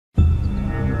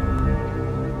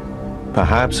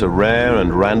Perhaps a rare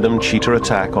and random cheetah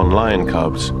attack on lion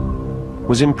cubs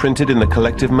was imprinted in the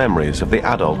collective memories of the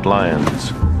adult lions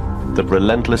that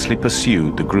relentlessly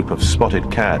pursued the group of spotted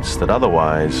cats that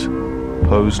otherwise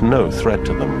posed no threat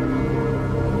to them.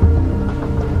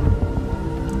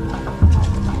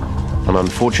 An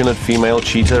unfortunate female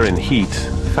cheetah in heat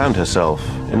found herself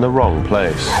in the wrong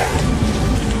place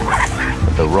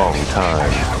at the wrong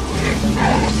time.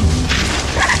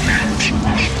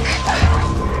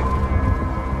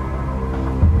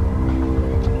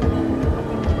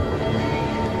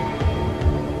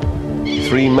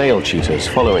 Three male cheetahs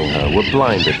following her were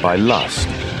blinded by lust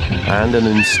and an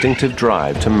instinctive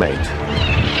drive to mate.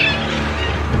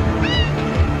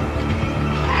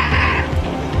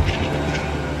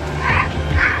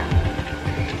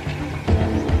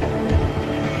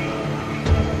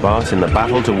 But in the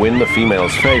battle to win the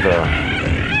female's favor,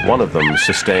 one of them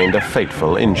sustained a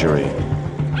fateful injury.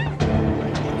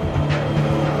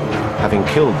 Having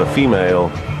killed the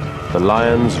female, the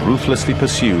lions ruthlessly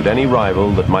pursued any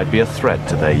rival that might be a threat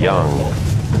to their young.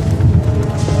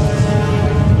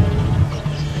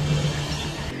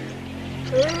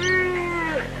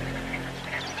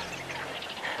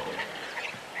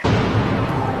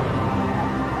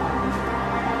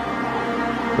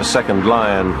 The second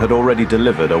lion had already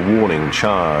delivered a warning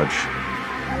charge.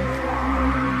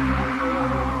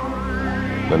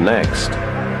 The next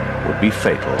would be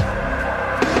fatal.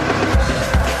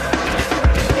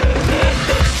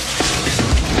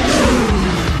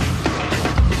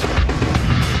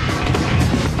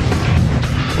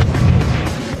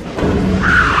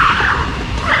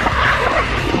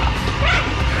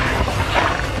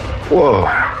 Whoa,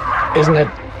 isn't it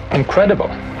incredible?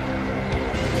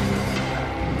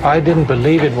 I didn't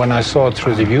believe it when I saw it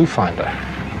through the viewfinder.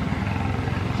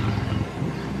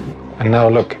 And now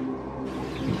look,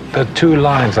 the two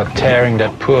lions are tearing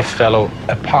that poor fellow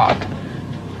apart.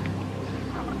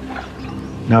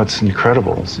 No, it's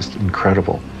incredible. It's just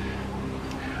incredible.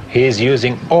 He is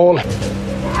using all...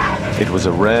 It was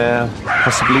a rare,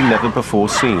 possibly never before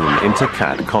seen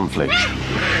inter-cat conflict.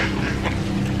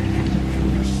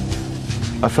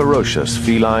 A ferocious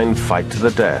feline fight to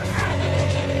the death,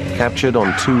 captured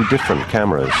on two different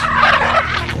cameras.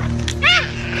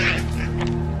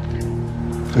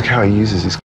 Look how he uses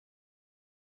his